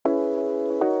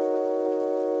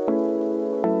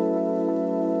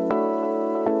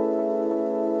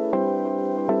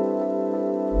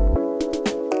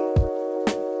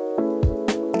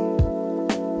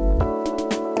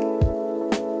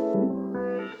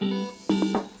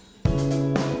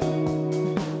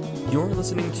You're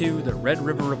listening to the Red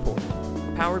River Report,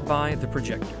 powered by The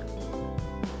Projector.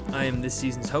 I am this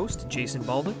season's host, Jason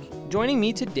Baldick. Joining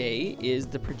me today is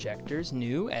The Projector's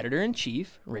new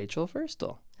editor-in-chief, Rachel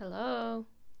Firstel. Hello.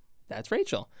 That's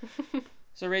Rachel.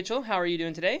 So Rachel, how are you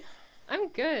doing today? I'm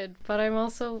good, but I'm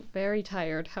also very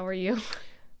tired. How are you?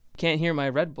 Can't hear my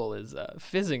Red Bull is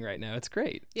fizzing right now. It's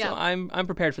great. Yeah. So I'm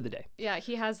prepared for the day. Yeah,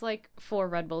 he has like 4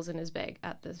 Red Bulls in his bag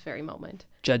at this very moment.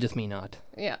 Judgeth me not.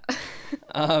 Yeah.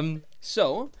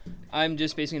 So I'm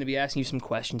just basically going to be asking you some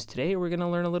questions today. We're going to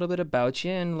learn a little bit about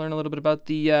you and learn a little bit about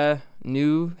the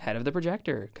new head of The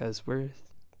Projector, because we're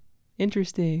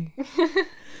interesting.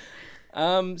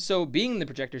 So being The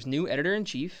Projector's new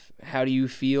editor-in-chief, how do you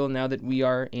feel now that we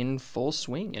are in full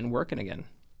swing and working again?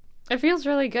 It feels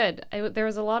really good. There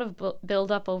was a lot of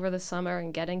build-up over the summer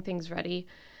and getting things ready.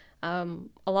 A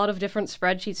lot of different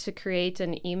spreadsheets to create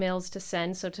and emails to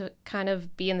send. So to kind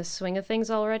of be in the swing of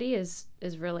things already is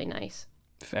really nice.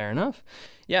 Fair enough.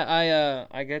 Yeah,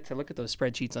 I get to look at those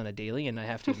spreadsheets on a daily, and I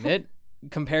have to admit,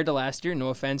 compared to last year, no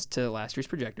offense to last year's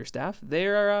Projector staff, they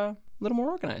are a little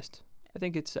more organized. I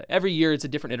think it's every year it's a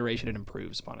different iteration. It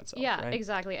improves upon itself. Yeah, right?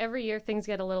 Exactly. Every year things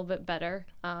get a little bit better.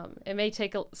 It may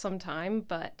take some time,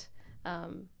 but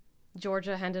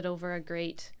Georgia handed over a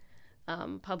great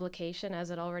publication as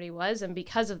it already was. And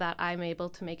because of that, I'm able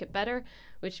to make it better,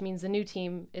 which means the new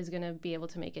team is going to be able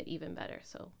to make it even better.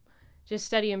 So just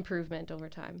steady improvement over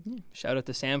time. Yeah. Shout out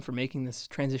to Sam for making this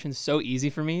transition so easy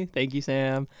for me. Thank you,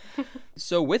 Sam.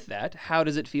 So with that, how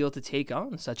does it feel to take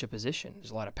on such a position?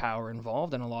 There's a lot of power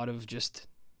involved and a lot of just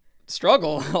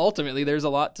struggle. Ultimately, there's a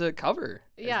lot to cover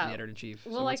as the editor-in-chief.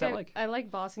 Well, so what's that like? I like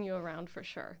bossing you around for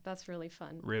sure. That's really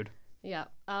fun. Rude. Yeah.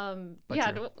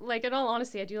 True. Like in all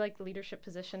honesty, I do like leadership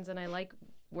positions and I like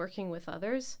working with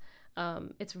others.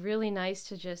 It's really nice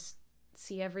to just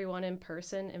see everyone in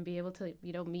person and be able to,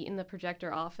 meet in the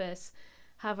Projector office,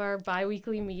 have our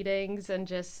bi-weekly meetings and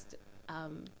just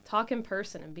talk in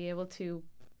person and be able to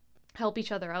help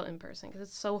each other out in person, because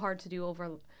it's so hard to do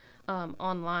over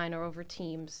online or over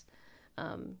Teams.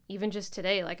 Even just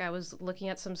today, like I was looking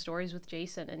at some stories with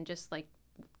Jason and just like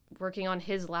working on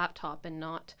his laptop and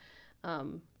not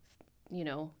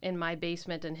in my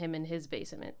basement and him in his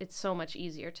basement. It's so much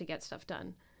easier to get stuff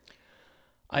done.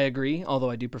 I agree, although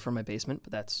I do prefer my basement,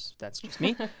 but that's just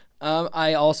me.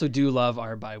 I also do love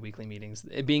our bi-weekly meetings.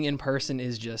 Being in person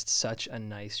is just such a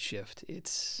nice shift.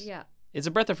 It's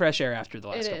a breath of fresh air after the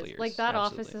last couple of years. Like that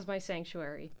Absolutely. office is my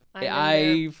sanctuary.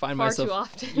 I find myself too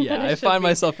often. Yeah, I find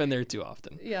myself in there too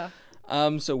often. Yeah.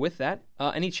 So with that,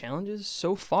 any challenges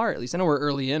so far? At least I know we're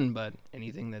early in, but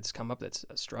anything that's come up that's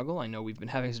a struggle? I know we've been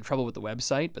having some trouble with the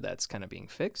website, but that's kind of being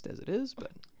fixed as it is.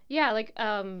 But yeah,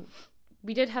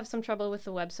 we did have some trouble with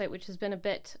the website, which has been a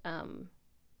bit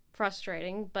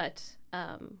frustrating, but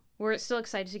we're still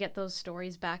excited to get those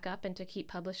stories back up and to keep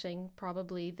publishing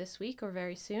probably this week or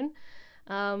very soon.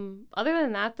 Other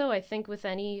than that, though, I think with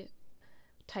any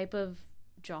type of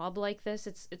job like this,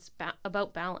 it's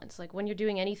about balance. Like when you're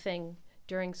doing anything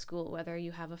during school, whether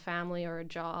you have a family or a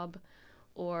job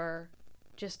or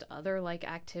just other like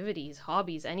activities,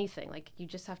 hobbies, anything, like you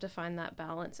just have to find that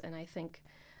balance. And I think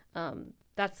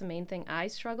that's the main thing I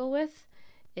struggle with,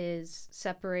 is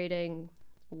separating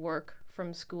work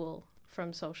from school,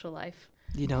 from social life.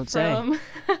 You don't say.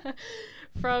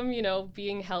 From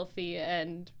being healthy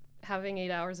and having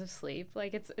 8 hours of sleep.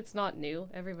 Like it's not new.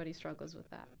 Everybody struggles with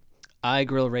that. I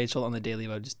grill Rachel on the daily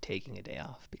about just taking a day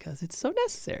off because it's so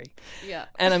necessary. Yeah.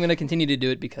 And I'm going to continue to do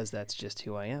it because that's just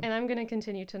who I am. And I'm going to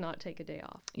continue to not take a day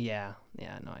off. Yeah,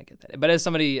 no, I get that. But as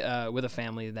somebody with a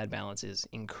family, that balance is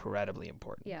incredibly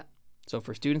important. Yeah. So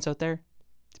for students out there,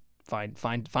 find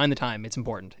the time. It's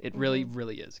important. It really,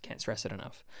 really is. Can't stress it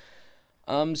enough.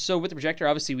 So with the Projector,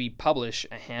 obviously we publish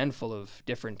a handful of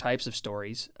different types of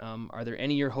stories. Are there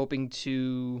any you're hoping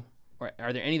to, or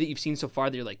are there any that you've seen so far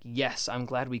that you're like, yes, I'm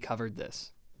glad we covered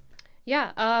this?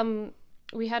 Yeah.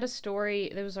 We had a story.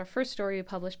 It was our first story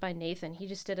published by Nathan. He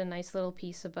just did a nice little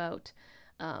piece about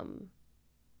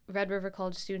Red River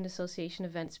College Student Association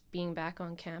events being back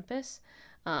on campus,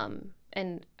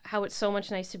 and how it's so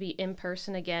much nice to be in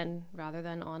person again rather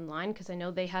than online, because I know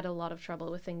they had a lot of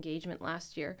trouble with engagement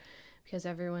last year because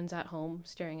everyone's at home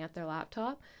staring at their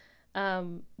laptop.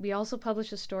 We also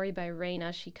published a story by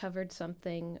Raina. She covered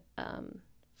something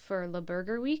for La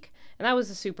Burger Week, and that was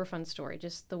a super fun story.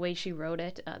 Just the way she wrote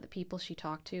it, the people she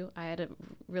talked to. I had a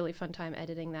really fun time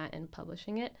editing that and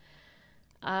publishing it.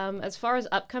 As far as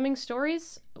upcoming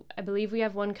stories, I believe we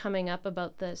have one coming up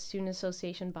about the Student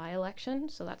Association by-election,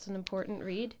 so that's an important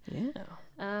read.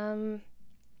 Yeah.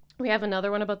 We have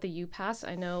another one about the UPass.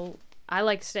 I know I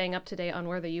like staying up to date on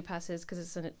where the UPass is because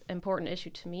it's an important issue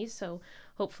to me. So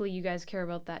hopefully you guys care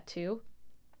about that too.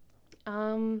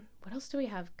 What else do we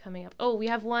have coming up? Oh, we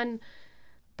have one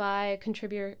by a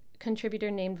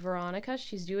contributor named Veronica.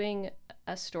 She's doing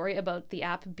a story about the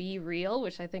app Be Real,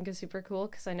 which I think is super cool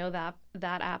because I know that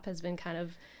app has been kind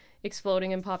of exploding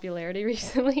in popularity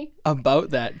recently. About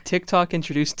that, TikTok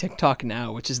introduced TikTok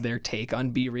Now, which is their take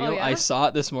on Be Real. Oh, yeah? I saw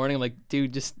it this morning. I'm like,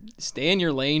 dude, just stay in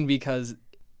your lane because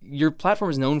your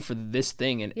platform is known for this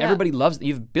thing and everybody loves it.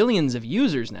 You have billions of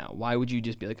users now. Why would you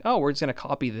just be like, oh, we're just going to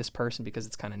copy this person because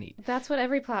it's kind of neat? That's what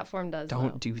every platform does.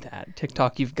 Don't do that.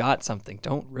 TikTok, you've got something.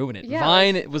 Don't ruin it. Yeah,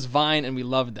 Vine, it was Vine and we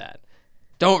loved that.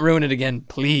 Don't ruin it again,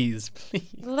 please.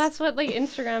 Well, that's what like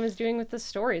Instagram is doing with the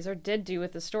stories, or did do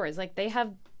with the stories. Like they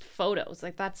have photos.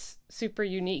 Like that's super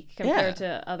unique compared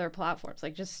to other platforms.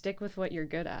 Like just stick with what you're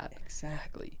good at.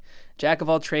 Exactly. Jack of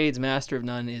all trades, master of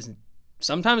none is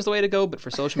sometimes the way to go, but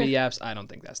for social media apps, I don't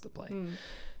think that's the play.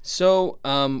 So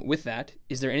with that,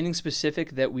 is there anything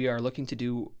specific that we are looking to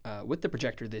do with the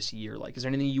projector this year? Like, is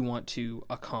there anything you want to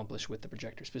accomplish with the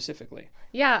projector specifically?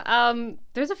 Yeah,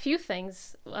 there's a few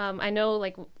things. I know,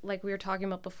 like we were talking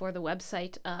about before, the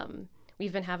website,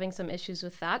 we've been having some issues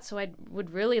with that. So I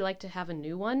would really like to have a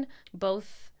new one,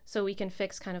 both so we can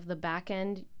fix kind of the back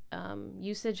end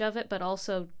usage of it, but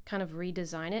also kind of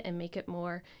redesign it and make it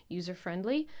more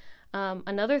user-friendly.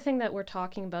 Another thing that we're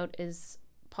talking about is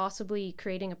possibly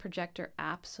creating a projector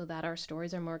app so that our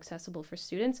stories are more accessible for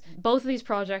students. Both of these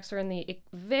projects are in the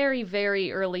very,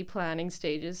 very early planning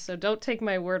stages, so don't take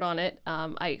my word on it.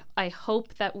 I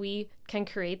hope that we can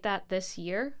create that this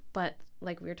year, but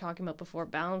like we were talking about before,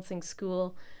 balancing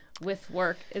school with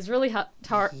work is really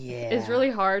is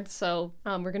really hard. So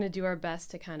we're going to do our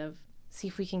best to kind of see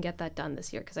if we can get that done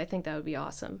this year, because I think that would be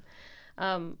awesome.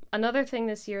 Another thing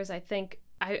this year is I think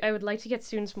I would like to get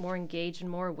students more engaged and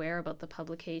more aware about the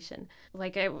publication.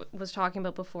 Like I was talking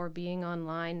about before, being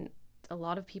online, a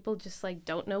lot of people just like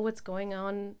don't know what's going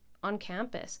on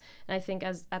campus. And I think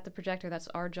at the projector, that's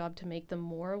our job to make them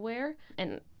more aware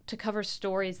and to cover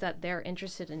stories that they're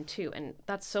interested in too. And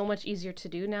that's so much easier to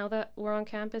do now that we're on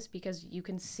campus, because you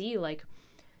can see like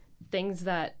things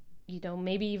that, you know,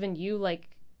 maybe even you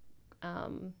like,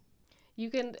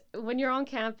 you can, when you're on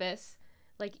campus,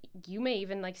 like you may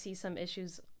even like see some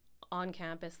issues on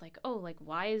campus, like, oh, like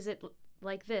why is it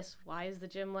like this? Why is the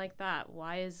gym like that?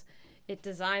 Why is it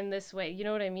designed this way? You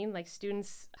know what I mean? Like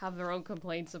students have their own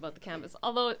complaints about the campus,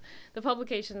 although the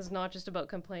publication is not just about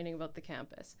complaining about the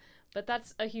campus, but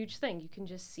that's a huge thing. You can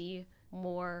just see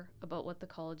more about what the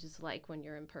college is like when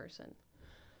you're in person.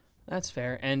 That's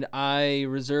fair. And I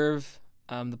reserve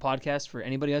the podcast for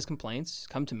anybody who has complaints.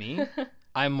 Come to me.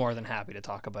 I'm more than happy to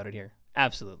talk about it here.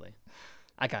 Absolutely.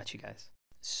 I got you guys.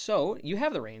 So you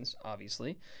have the reins,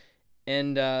 obviously,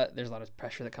 and there's a lot of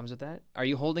pressure that comes with that. Are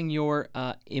you holding your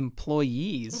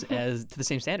employees as to the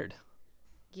same standard?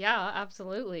 Yeah,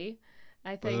 absolutely.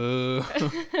 I think.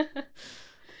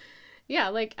 Yeah,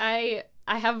 like I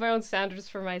have my own standards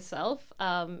for myself,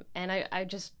 and I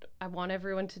want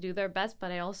everyone to do their best,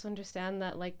 but I also understand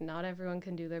that like not everyone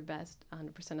can do their best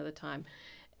 100% of the time.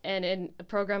 And in a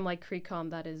program like CRECOM,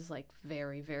 that is like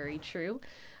very, very true.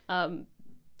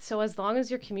 So as long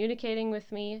as you're communicating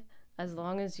with me, as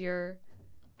long as you're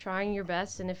trying your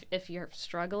best, and if you're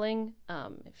struggling,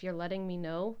 if you're letting me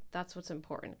know, that's what's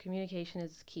important. Communication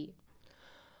is key.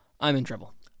 I'm in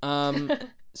trouble.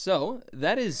 So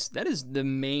that is the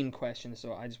main question.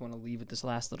 So I just want to leave with this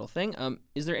last little thing.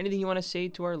 Is there anything you want to say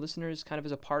to our listeners kind of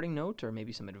as a parting note, or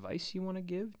maybe some advice you want to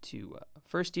give to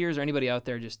first years or anybody out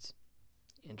there just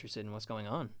interested in what's going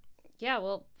on? Yeah,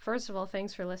 well, first of all,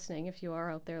 thanks for listening if you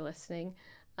are out there listening.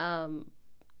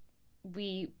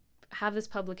 We have this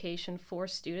publication for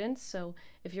students, so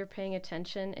if you're paying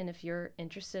attention and if you're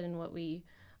interested in what we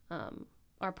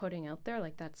are putting out there,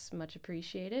 like that's much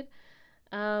appreciated.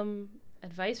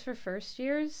 Advice for first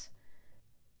years?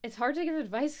 It's hard to give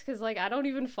advice because like I don't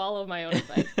even follow my own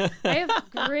advice. I have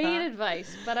great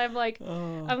advice, but I'm like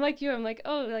you. I'm like,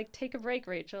 oh, like take a break,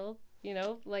 Rachel. You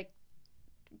know, like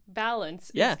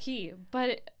balance is key.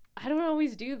 But I don't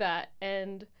always do that,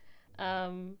 and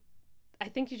I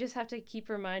think you just have to keep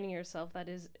reminding yourself that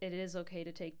it is okay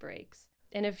to take breaks.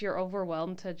 And if you're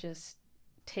overwhelmed, to just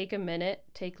take a minute,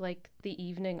 take like the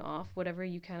evening off, whatever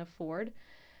you can afford.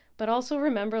 But also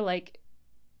remember, like,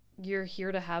 you're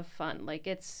here to have fun. Like,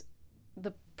 it's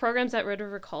the programs at Red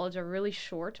River College are really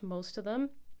short, most of them.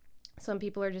 Some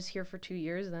people are just here for 2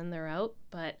 years, then they're out.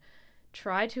 But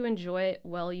try to enjoy it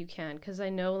while you can, because I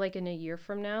know like in a year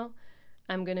from now,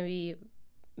 I'm going to be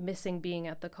missing being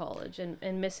at the college and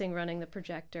missing running the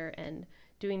projector and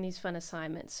doing these fun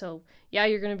assignments. So yeah,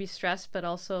 you're going to be stressed, but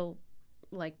also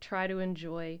like try to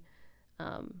enjoy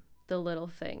the little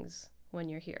things when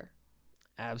you're here.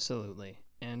 Absolutely.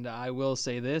 And I will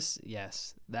say this,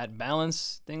 yes, that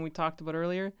balance thing we talked about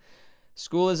earlier,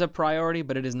 school is a priority,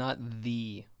 but it is not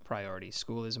the priority.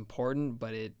 School is important,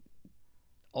 but it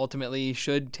ultimately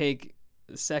should take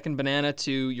second banana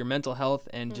to your mental health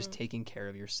and just taking care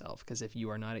of yourself. Because if you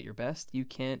are not at your best, you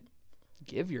can't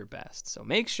give your best. So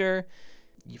make sure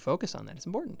you focus on that. It's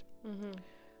important. Mm-hmm.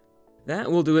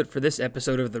 That will do it for this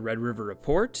episode of the Red River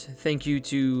Report. Thank you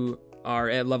to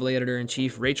our lovely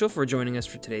editor-in-chief, Rachel, for joining us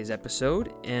for today's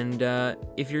episode. And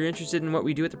if you're interested in what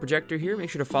we do at the Projector here,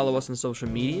 make sure to follow us on social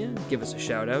media, give us a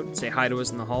shout-out, say hi to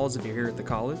us in the halls if you're here at the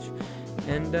college.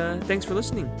 And thanks for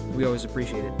listening. We always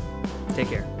appreciate it. Take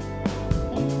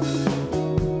care.